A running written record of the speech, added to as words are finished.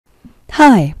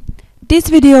Hi, this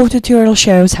video tutorial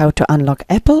shows how to unlock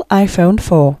Apple iPhone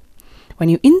 4. When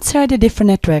you insert a different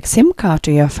network SIM card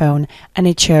to your phone and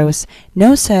it shows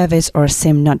no service or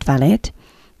SIM not valid,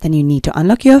 then you need to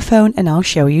unlock your phone and I'll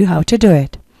show you how to do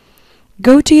it.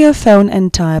 Go to your phone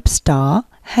and type *#06#.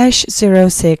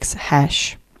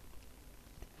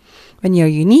 When your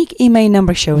unique email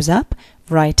number shows up,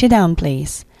 write it down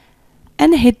please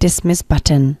and hit dismiss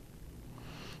button.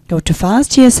 Go to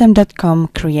fastgsm.com,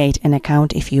 create an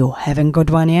account if you haven't got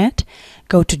one yet.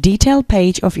 Go to detail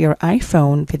page of your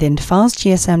iPhone within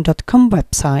fastgsm.com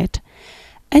website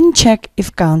and check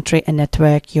if country and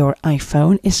network your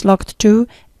iPhone is locked to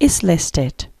is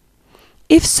listed.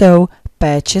 If so,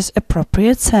 purchase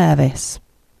appropriate service.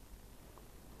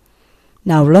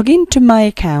 Now log in to my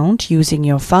account using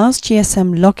your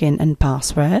FastGSM login and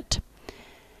password.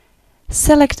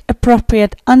 Select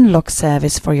appropriate unlock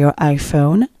service for your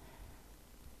iPhone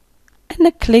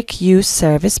and click Use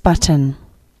Service button.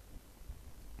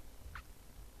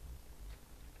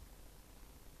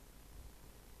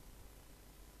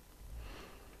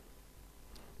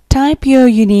 Type your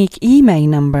unique email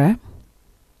number.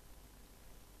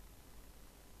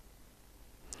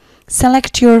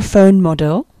 Select your phone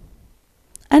model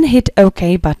and hit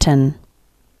OK button.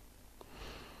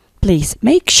 Please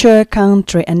make sure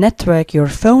country and network your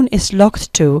phone is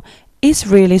locked to is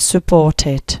really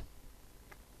supported.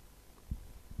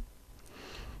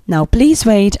 Now please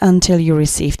wait until you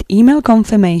received email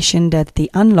confirmation that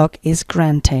the unlock is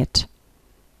granted.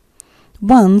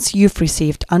 Once you've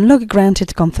received unlock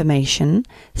granted confirmation,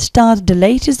 start the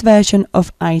latest version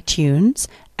of iTunes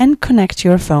and connect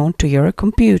your phone to your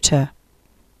computer.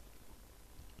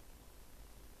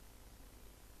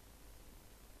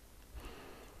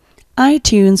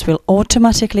 iTunes will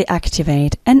automatically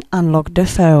activate and unlock the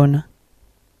phone.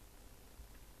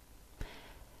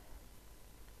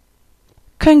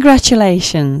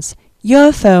 Congratulations!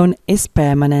 Your phone is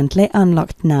permanently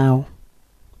unlocked now.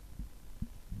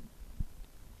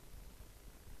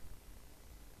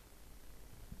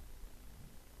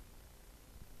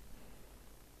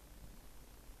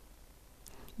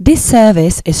 This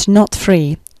service is not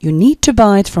free. You need to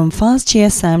buy it from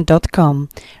fastgsm.com.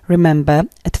 Remember,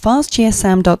 at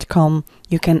fastgsm.com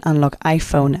you can unlock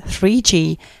iPhone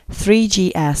 3G,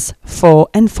 3GS, 4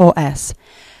 and 4S.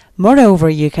 Moreover,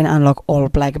 you can unlock all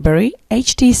BlackBerry,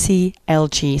 HTC,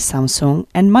 LG, Samsung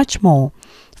and much more.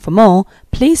 For more,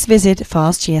 please visit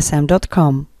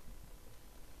fastgsm.com.